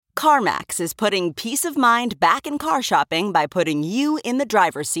CarMax is putting peace of mind back in car shopping by putting you in the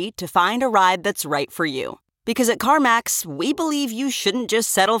driver's seat to find a ride that's right for you. Because at CarMax, we believe you shouldn't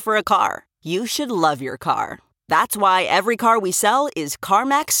just settle for a car. You should love your car. That's why every car we sell is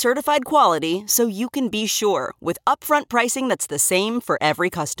CarMax certified quality, so you can be sure with upfront pricing that's the same for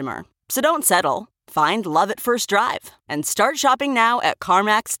every customer. So don't settle. Find love at first drive and start shopping now at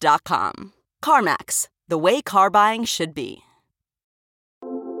CarMax.com. CarMax, the way car buying should be.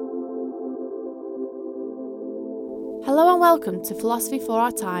 Hello and welcome to Philosophy for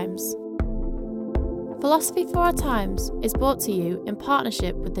Our Times. Philosophy for Our Times is brought to you in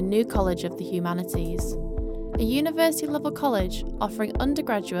partnership with the New College of the Humanities, a university-level college offering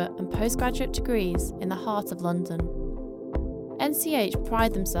undergraduate and postgraduate degrees in the heart of London. NCH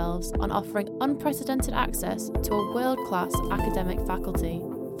pride themselves on offering unprecedented access to a world-class academic faculty.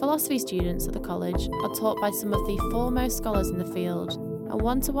 Philosophy students at the college are taught by some of the foremost scholars in the field, and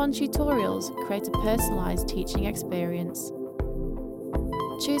one-to-one tutorials create a personalised teaching experience.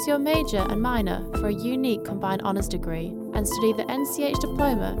 Choose your major and minor for a unique combined honours degree and study the NCH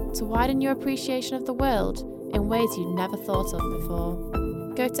diploma to widen your appreciation of the world in ways you'd never thought of before.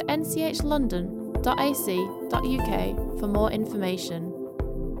 Go to nchlondon.ac.uk for more information.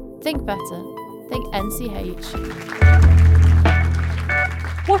 Think better. Think NCH.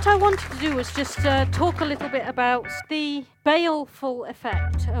 What I wanted to do was just talk a little bit about the baleful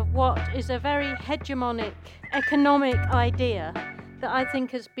effect of what is a very hegemonic economic idea that I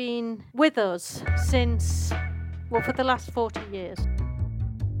think has been with us since, well, for the last 40 years.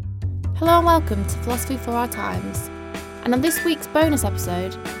 Hello and welcome to Philosophy for Our Times. And on this week's bonus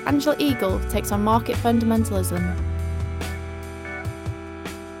episode, Angela Eagle takes on market fundamentalism.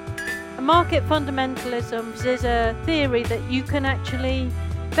 Market fundamentalism is a theory that you can actually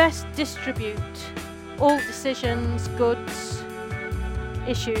best distribute all decisions, goods,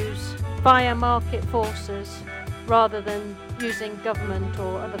 issues via market forces rather than using government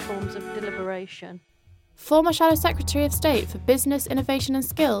or other forms of deliberation. Former Shadow Secretary of State for Business, Innovation and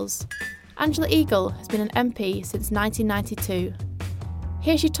Skills, Angela Eagle has been an MP since 1992.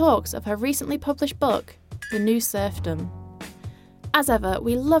 Here she talks of her recently published book, The New Serfdom. As ever,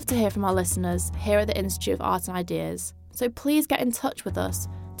 we love to hear from our listeners here at the Institute of Art and Ideas, so please get in touch with us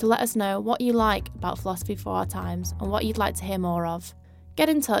to let us know what you like about Philosophy for Our Times and what you'd like to hear more of. Get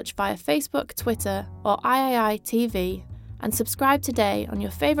in touch via Facebook, Twitter or III TV and subscribe today on your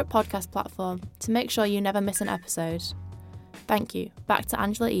favourite podcast platform to make sure you never miss an episode. Thank you. Back to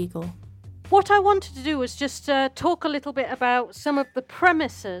Angela Eagle. What I wanted to do was just talk a little bit about some of the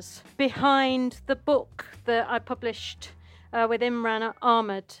premises behind the book that I published with Imran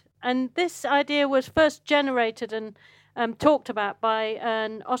Ahmed. And this idea was first generated and talked about by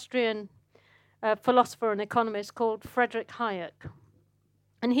an Austrian philosopher and economist called Friedrich Hayek.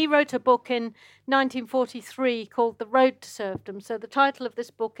 And he wrote a book in 1943 called The Road to Serfdom. So the title of this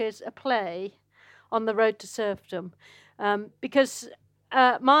book is a play on the road to serfdom. Because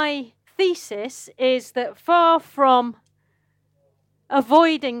my thesis is that far from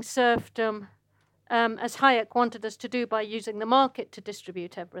avoiding serfdom, as Hayek wanted us to do by using the market to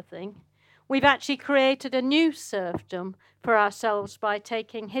distribute everything, we've actually created a new serfdom for ourselves by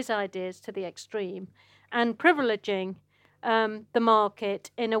taking his ideas to the extreme and privileging the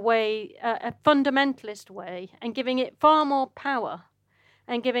market in a way, a fundamentalist way, and giving it far more power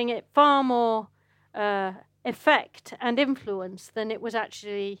and giving it far more effect and influence than it was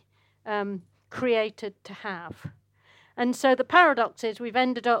actually created to have. And so the paradox is we've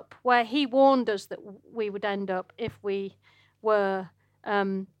ended up where he warned us that we would end up if we were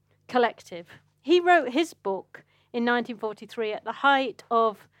collective. He wrote his book in 1943 at the height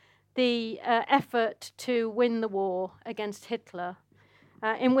of the effort to win the war against Hitler,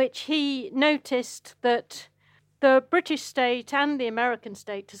 in which he noticed that the British state and the American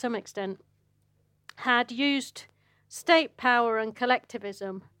state, to some extent, had used state power and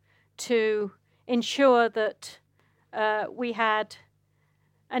collectivism to ensure that we had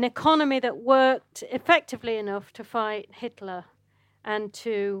an economy that worked effectively enough to fight Hitler and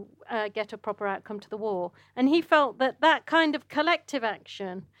to get a proper outcome to the war. And he felt that that kind of collective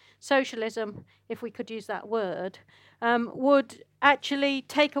action, socialism, if we could use that word, would actually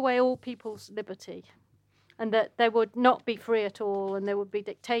take away all people's liberty, and that they would not be free at all and they would be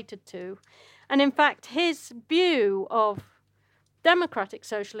dictated to. And in fact, his view of democratic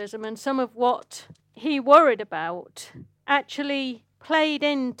socialism and some of what he worried about actually played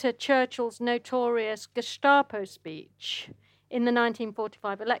into Churchill's notorious Gestapo speech in the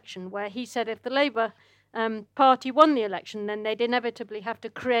 1945 election, where he said if the Labour Party won the election, then they'd inevitably have to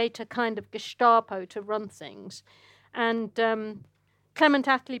create a kind of Gestapo to run things. And Clement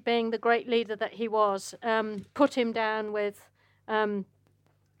Attlee, being the great leader that he was, put him down with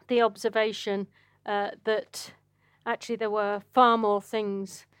the observation that actually there were far more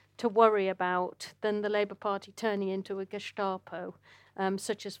things to worry about than the Labour Party turning into a Gestapo,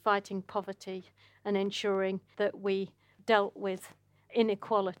 such as fighting poverty and ensuring that we dealt with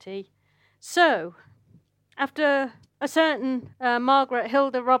inequality. So, after a certain Margaret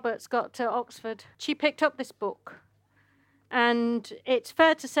Hilda Roberts got to Oxford, she picked up this book. And it's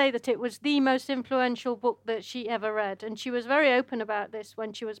fair to say that it was the most influential book that she ever read. And she was very open about this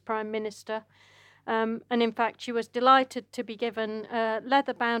when she was Prime Minister. And in fact, she was delighted to be given a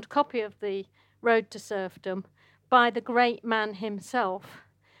leather-bound copy of The Road to Serfdom by the great man himself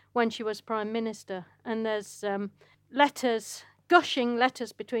when she was Prime Minister. And there's gushing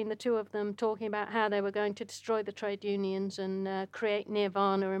letters between the two of them talking about how they were going to destroy the trade unions and create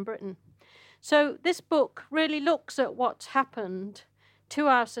nirvana in Britain. So this book really looks at what's happened to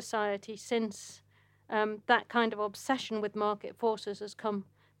our society since that kind of obsession with market forces has come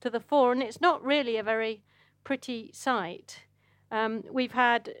to the fore. And it's not really a very pretty sight. We've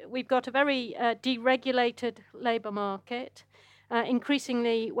got a very deregulated labour market,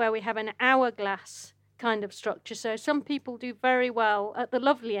 increasingly where we have an hourglass kind of structure. So some people do very well at the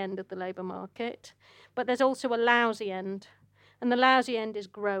lovely end of the labour market, but there's also a lousy end. And the lousy end is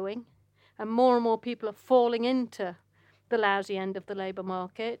growing. And more people are falling into the lousy end of the labour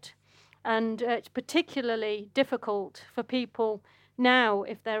market. And it's particularly difficult for people now,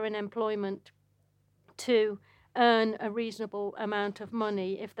 if they're in employment, to earn a reasonable amount of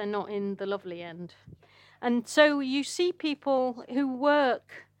money if they're not in the lovely end. And so you see people who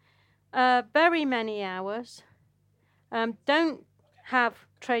work very many hours, don't have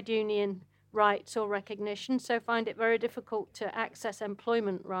trade union rights or recognition, so find it very difficult to access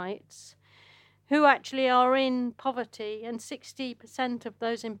employment rights, who actually are in poverty, and 60% of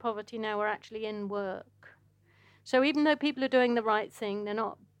those in poverty now are actually in work. So even though people are doing the right thing, they're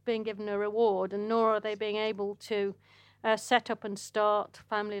not being given a reward, and nor are they being able to set up and start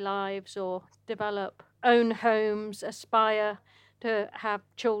family lives or develop own homes, aspire to have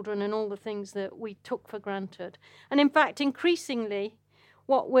children and all the things that we took for granted. And in fact, increasingly,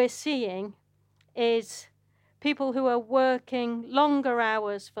 what we're seeing is people who are working longer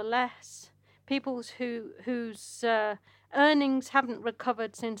hours for less, people whose earnings haven't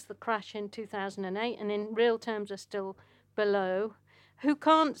recovered since the crash in 2008 and in real terms are still below, who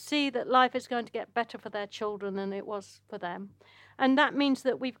can't see that life is going to get better for their children than it was for them. And that means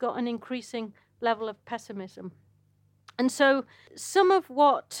that we've got an increasing level of pessimism. And so some of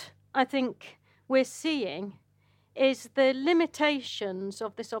what I think we're seeing is the limitations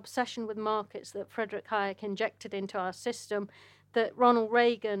of this obsession with markets that Frederick Hayek injected into our system, that Ronald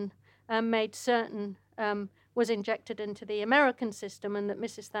Reagan made certain was injected into the American system, and that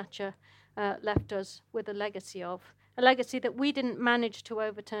Mrs. Thatcher left us with a legacy of. A legacy that we didn't manage to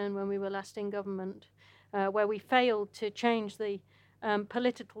overturn when we were last in government, where we failed to change the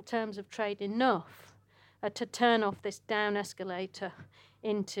political terms of trade enough to turn off this down escalator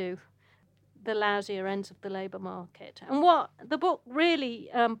into the lousier ends of the labour market. And what the book really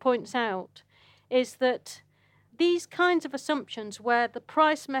points out is that these kinds of assumptions, where the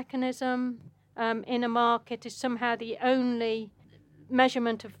price mechanism in a market is somehow the only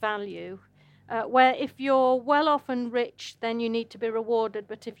measurement of value, where if you're well off and rich, then you need to be rewarded,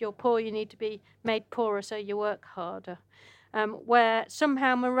 but if you're poor, you need to be made poorer, so you work harder. Where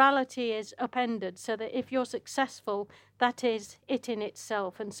somehow morality is upended, so that if you're successful, that is it in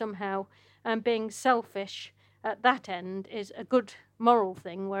itself, and somehow being selfish at that end is a good moral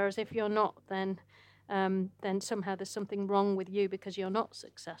thing, whereas if you're not, then somehow there's something wrong with you because you're not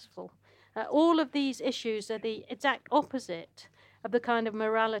successful. All of these issues are the exact opposite of the kind of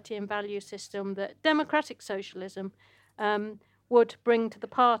morality and value system that democratic socialism would bring to the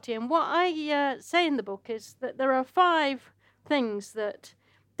party. And what I say in the book is that there are 5 things that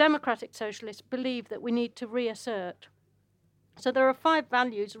democratic socialists believe that we need to reassert. So there are 5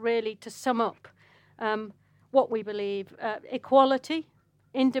 values really to sum up what we believe: equality,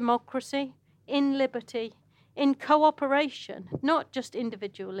 in democracy, in liberty, in cooperation, not just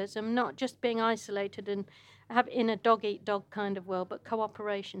individualism, not just being isolated and in a dog-eat-dog kind of world, but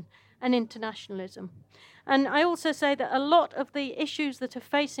cooperation and internationalism. And I also say that a lot of the issues that are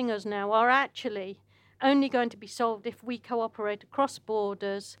facing us now are actually only going to be solved if we cooperate across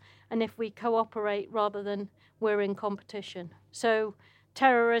borders and if we cooperate rather than we're in competition. So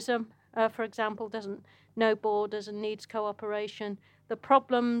terrorism, for example, doesn't know borders and needs cooperation. The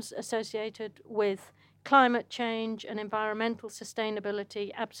problems associated with climate change and environmental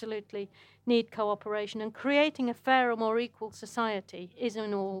sustainability absolutely need cooperation, and creating a fairer, more equal society is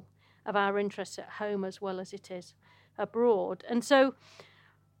in all of our interests at home as well as it is abroad. And so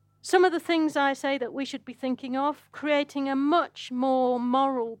some of the things I say that we should be thinking of: creating a much more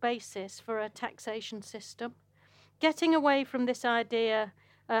moral basis for a taxation system, getting away from this idea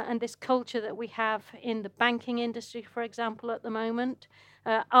and this culture that we have in the banking industry, for example, at the moment.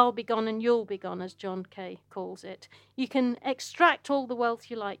 I'll be gone and you'll be gone, as John Kay calls it. You can extract all the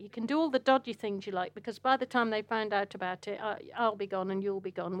wealth you like. You can do all the dodgy things you like, because by the time they find out about it, I'll be gone and you'll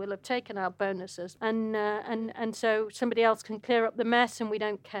be gone. We'll have taken our bonuses, and so somebody else can clear up the mess and we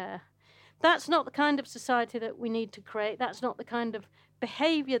don't care. That's not the kind of society that we need to create. That's not the kind of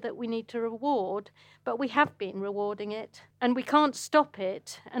behaviour that we need to reward, but we have been rewarding it, and we can't stop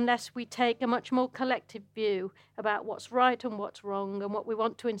it unless we take a much more collective view about what's right and what's wrong and what we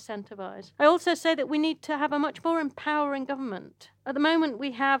want to incentivise. I also say that we need to have a much more empowering government. At the moment,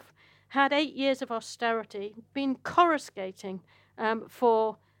 we have had 8 years of austerity, been coruscating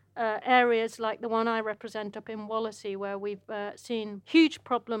for areas like the one I represent up in Wallasey, where we've seen huge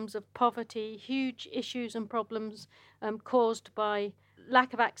problems of poverty, huge issues and problems caused by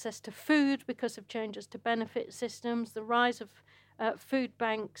lack of access to food because of changes to benefit systems. The rise of food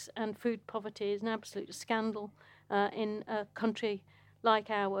banks and food poverty is an absolute scandal in a country like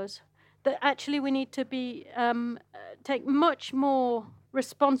ours. That actually we need to be take much more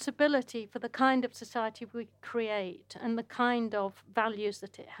responsibility for the kind of society we create and the kind of values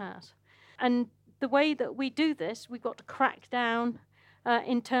that it has. And the way that we do this, we've got to crack down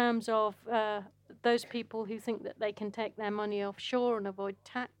in terms of those people who think that they can take their money offshore and avoid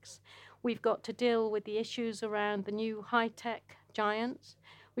tax. We've got to deal with the issues around the new high-tech giants.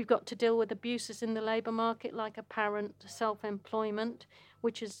 We've got to deal with abuses in the labour market, like apparent self-employment,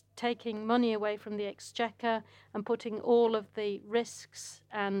 which is taking money away from the exchequer and putting all of the risks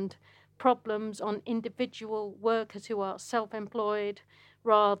and problems on individual workers who are self-employed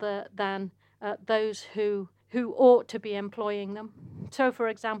rather than those who ought to be employing them. So, for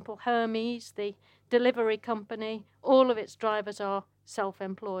example, Hermes, the delivery company, all of its drivers are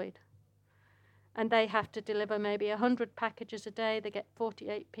self-employed. And they have to deliver maybe 100 packages a day. They get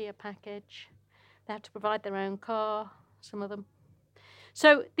 48p a package. They have to provide their own car, some of them.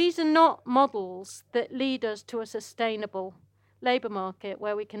 So these are not models that lead us to a sustainable labour market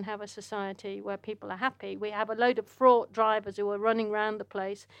where we can have a society where people are happy. We have a load of fraught drivers who are running around the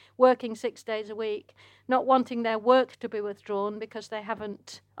place, working 6 days a week, not wanting their work to be withdrawn because they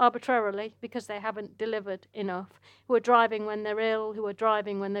haven't, arbitrarily, because they haven't delivered enough, who are driving when they're ill, who are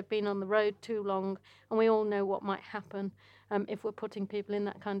driving when they've been on the road too long, and we all know what might happen if we're putting people in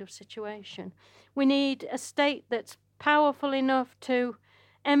that kind of situation. We need a state that's powerful enough to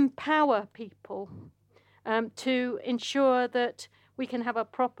empower people, to ensure that we can have a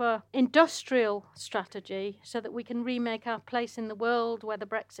proper industrial strategy so that we can remake our place in the world, whether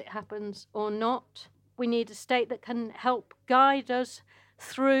Brexit happens or not. We need a state that can help guide us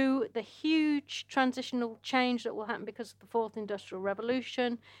through the huge transitional change that will happen because of the fourth industrial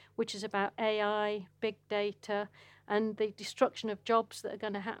revolution, which is about AI, big data, and the destruction of jobs that are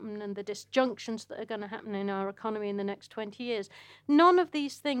going to happen and the disjunctions that are going to happen in our economy in the next 20 years. None of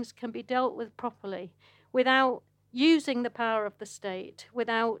these things can be dealt with properly without using the power of the state,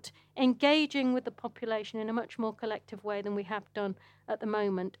 without engaging with the population in a much more collective way than we have done at the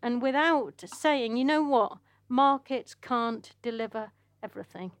moment, and without saying, you know what, markets can't deliver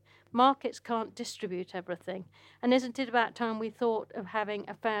everything. Markets can't distribute everything. And isn't it about time we thought of having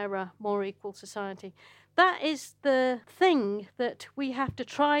a fairer, more equal society? That is the thing that we have to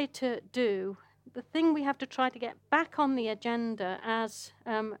try to do, the thing we have to try to get back on the agenda as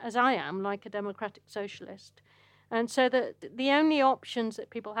I am, like a democratic socialist. And so that the only options that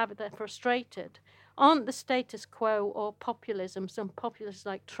people have if they're frustrated aren't the status quo or populism, some populists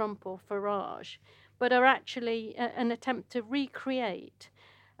like Trump or Farage, but are actually an attempt to recreate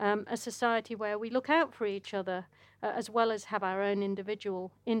a society where we look out for each other as well as have our own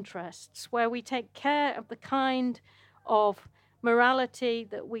individual interests, where we take care of the kind of morality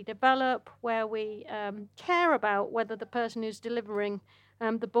that we develop, where we care about whether the person who's delivering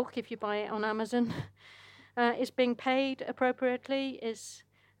the book, if you buy it on Amazon, is being paid appropriately, is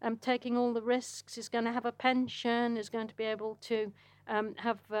taking all the risks, is going to have a pension, is going to be able to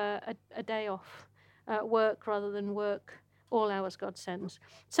have a day off work rather than work all hours God sends.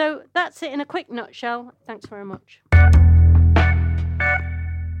 So that's it in a quick nutshell. Thanks very much.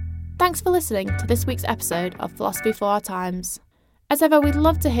 Thanks for listening to this week's episode of Philosophy for Our Times. As ever, we'd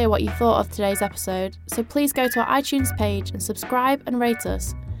love to hear what you thought of today's episode, so please go to our iTunes page and subscribe and rate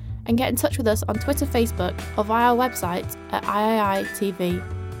us, and get in touch with us on Twitter, Facebook, or via our website at IAI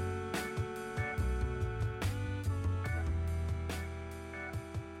TV.